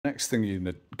Next thing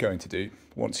you're going to do,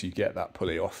 once you get that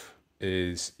pulley off,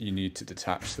 is you need to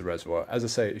detach the reservoir. As I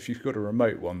say, if you've got a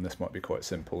remote one, this might be quite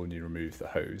simple and you remove the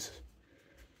hose.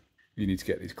 You need to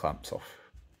get these clamps off.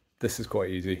 This is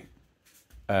quite easy,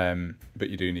 but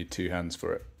you do need 2 hands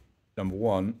for it. Number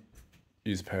one,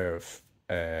 use a pair of,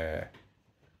 I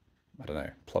don't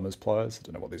know, plumber's pliers. I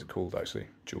don't know what these are called actually,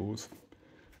 jaws,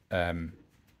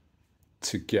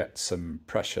 to get some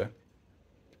pressure.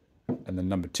 And then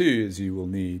number 2 is you will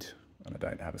need, and I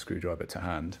don't have a screwdriver to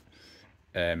hand,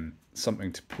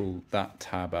 something to pull that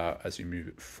tab out as you move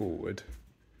it forward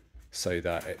so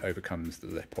that it overcomes the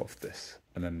lip of this.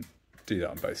 And then do that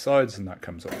on both sides and that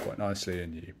comes off quite nicely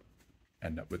and you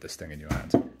end up with this thing in your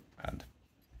hand. And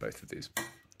both of these.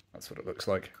 That's what it looks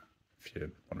like if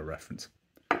you want a reference.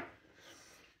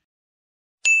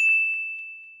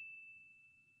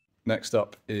 Next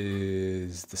up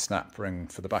is the snap ring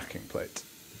for the backing plate.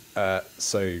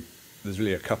 So there's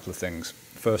really a couple of things.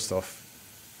 First off,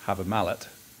 have a mallet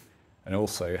and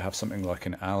also have something like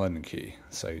an Allen key.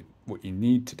 So what you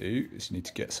need to do is you need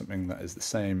to get something that is the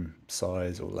same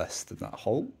size or less than that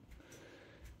hole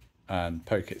and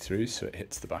poke it through so it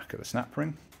hits the back of the snap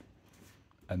ring,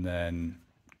 and then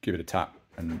give it a tap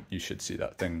and you should see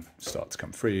that thing start to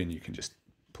come free and you can just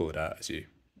pull it out as you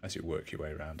work your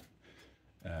way around.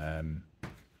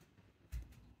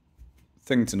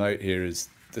 Thing to note here is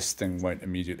this thing won't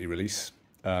immediately release.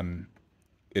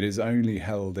 It is only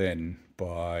held in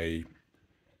by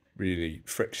really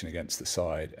friction against the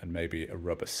side and maybe a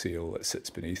rubber seal that sits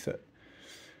beneath it.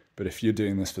 But if you're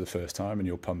doing this for the first time and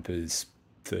your pump is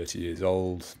 30 years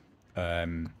old,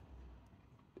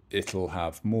 it'll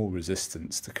have more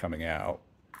resistance to coming out,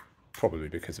 probably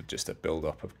because of just a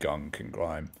build-up of gunk and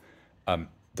grime.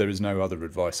 There is no other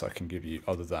advice I can give you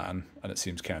other than, and it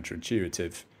seems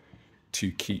counterintuitive,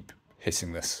 to keep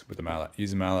hitting this with a mallet.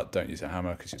 Use a mallet, don't use a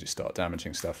hammer because you just start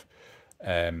damaging stuff.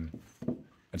 And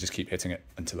just keep hitting it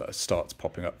until it starts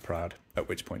popping up proud, at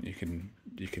which point you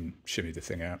can shimmy the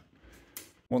thing out.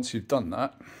 Once you've done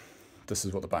that, this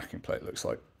is what the backing plate looks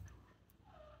like.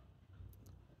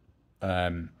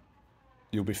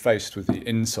 You'll be faced with the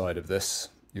inside of this.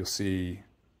 You'll see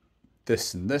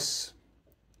this and this.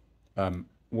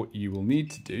 What you will need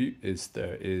to do is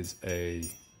there is a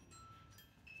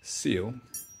seal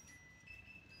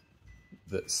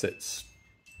that sits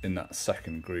in that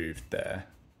second groove there.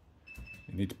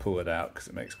 You need to pull it out because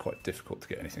it makes it quite difficult to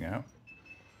get anything out.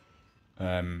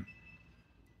 Then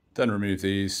remove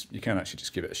these. You can actually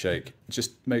just give it a shake.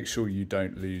 Just make sure you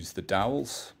don't lose the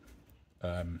dowels.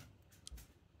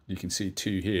 You can see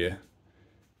 2 here,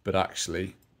 but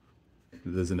actually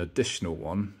there's an additional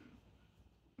one.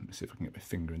 Let me see if I can get my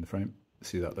finger in the frame.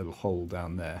 See that little hole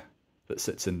down there that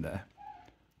sits in there?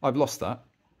 I've lost that.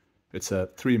 It's a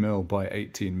 3mm by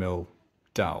 18mm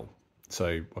dowel.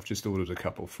 So I've just ordered a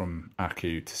couple from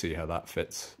Aku to see how that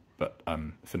fits. But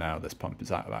for now, this pump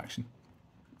is out of action.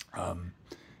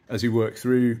 As you work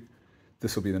through,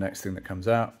 this will be the next thing that comes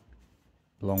out,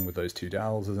 along with those 2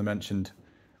 dowels, as I mentioned.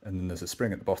 And then there's a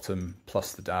spring at the bottom,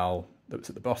 plus the dowel that was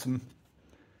at the bottom.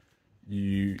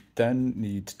 You then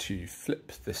need to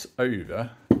flip this over,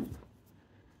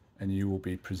 and you will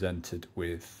be presented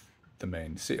with the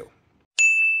main seal.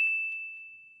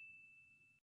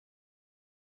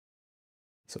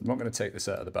 So I'm not going to take this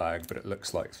out of the bag, but it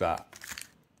looks like that.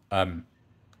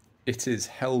 It is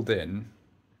held in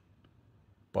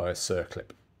by a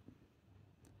circlip,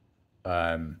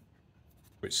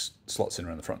 which slots in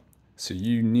around the front. So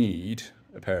you need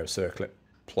a pair of circlip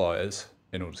pliers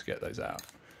in order to get those out.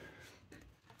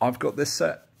 I've got this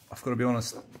set. I've got to be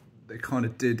honest, they kind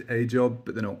of did a job,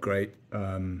 but they're not great.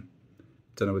 Don't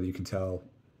know whether you can tell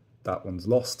that one's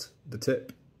lost the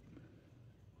tip.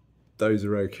 Those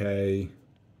are okay.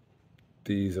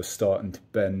 These are starting to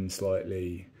bend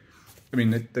slightly. I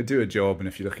mean, they do a job, and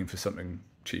if you're looking for something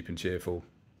cheap and cheerful,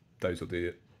 those will do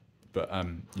it. But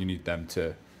you need them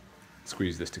to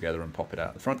squeeze this together and pop it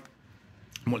out the front.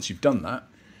 And once you've done that,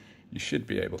 you should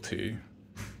be able to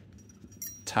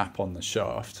tap on the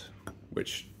shaft,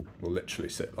 which will literally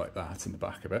sit like that in the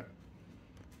back of it.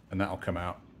 And that'll come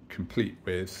out complete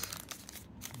with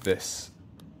this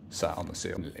sat on the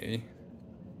seal.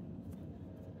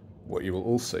 What you will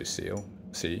also see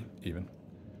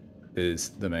is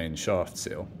the main shaft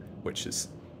seal, which is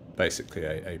basically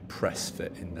a press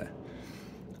fit in there.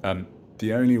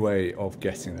 The only way of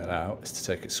getting that out is to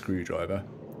take a screwdriver,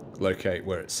 locate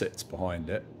where it sits behind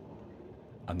it,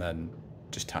 and then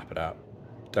just tap it out.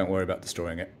 Don't worry about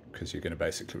destroying it, because you're going to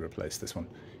basically replace this one.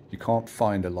 You can't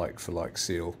find a like-for-like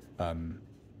seal.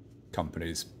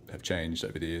 Companies have changed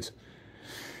over the years.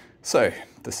 So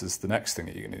this is the next thing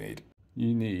that you're going to need.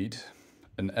 you need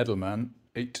an Edelmann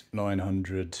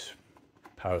 8900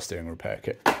 power steering repair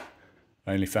kit.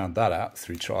 I only found that out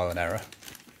through trial and error.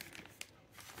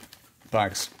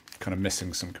 Bag's kind of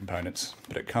missing some components,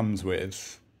 but it comes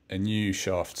with a new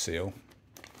shaft seal,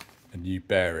 a new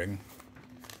bearing,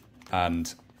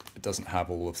 and it doesn't have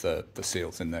all of the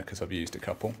seals in there because I've used a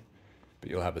couple. But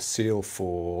you'll have a seal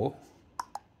for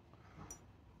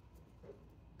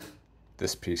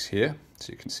this piece here,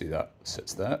 so you can see that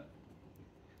sits there.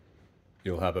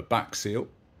 You'll have a back seal,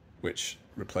 which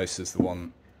replaces the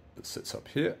one that sits up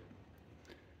here.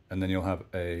 And then you'll have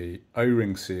a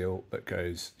O-ring seal that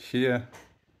goes here,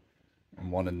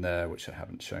 and one in there, which I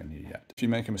haven't shown you yet. If you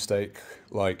make a mistake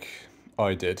like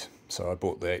I did, so I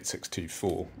bought the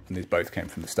 8624, and these both came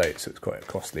from the States, so it's quite a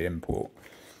costly import.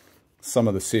 Some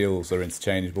of the seals are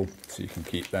interchangeable, so you can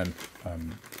keep them.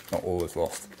 Not all is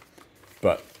lost.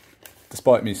 But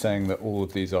despite me saying that all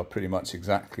of these are pretty much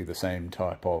exactly the same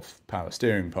type of power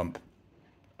steering pump,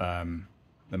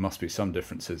 there must be some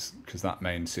differences because that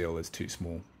main seal is too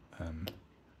small.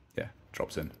 Yeah,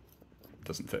 drops in,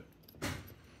 doesn't fit.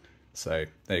 So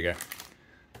there you go.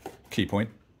 Key point,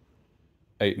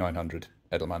 8900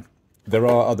 Edelmann. There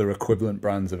are other equivalent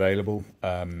brands available.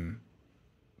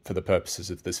 For the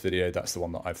purposes of this video, that's the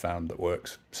one that I found that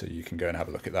works. So you can go and have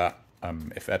a look at that.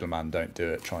 If Edelmann don't do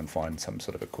it, try and find some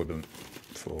sort of equivalent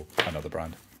for another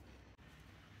brand.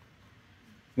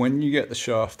 When you get the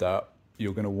shaft out,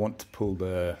 you're going to want to pull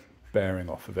the bearing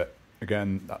off of it.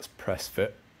 Again, that's press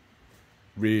fit.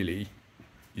 Really,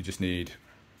 you just need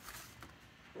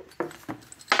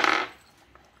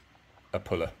a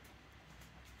puller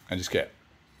and just get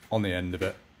on the end of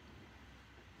it,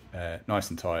 nice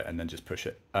and tight, and then just push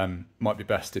it. Might be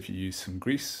best if you use some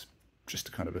grease just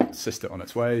to kind of assist it on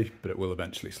its way, but it will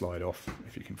eventually slide off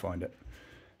if you can find it.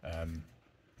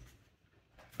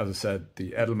 As I said,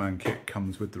 the Edelmann kit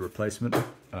comes with the replacement.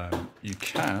 You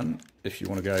can, if you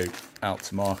want to go out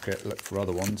to market, look for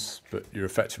other ones, but you're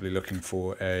effectively looking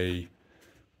for a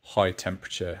high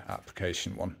temperature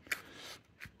application one.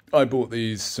 I bought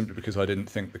these simply because I didn't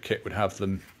think the kit would have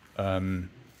them,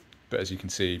 but as you can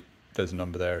see, there's a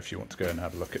number there if you want to go and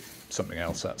have a look at something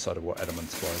else outside of what Edelmann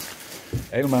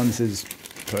supplies. Edelmann's is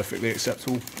perfectly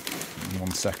acceptable. In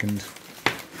 1 second.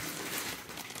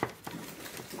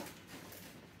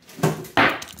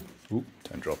 Ooh,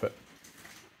 don't drop it.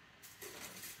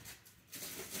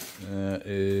 There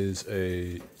is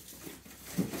a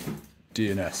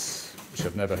DNS, which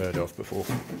I've never heard of before.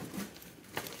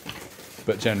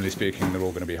 But generally speaking, they're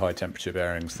all going to be high temperature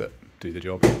bearings that do the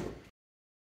job.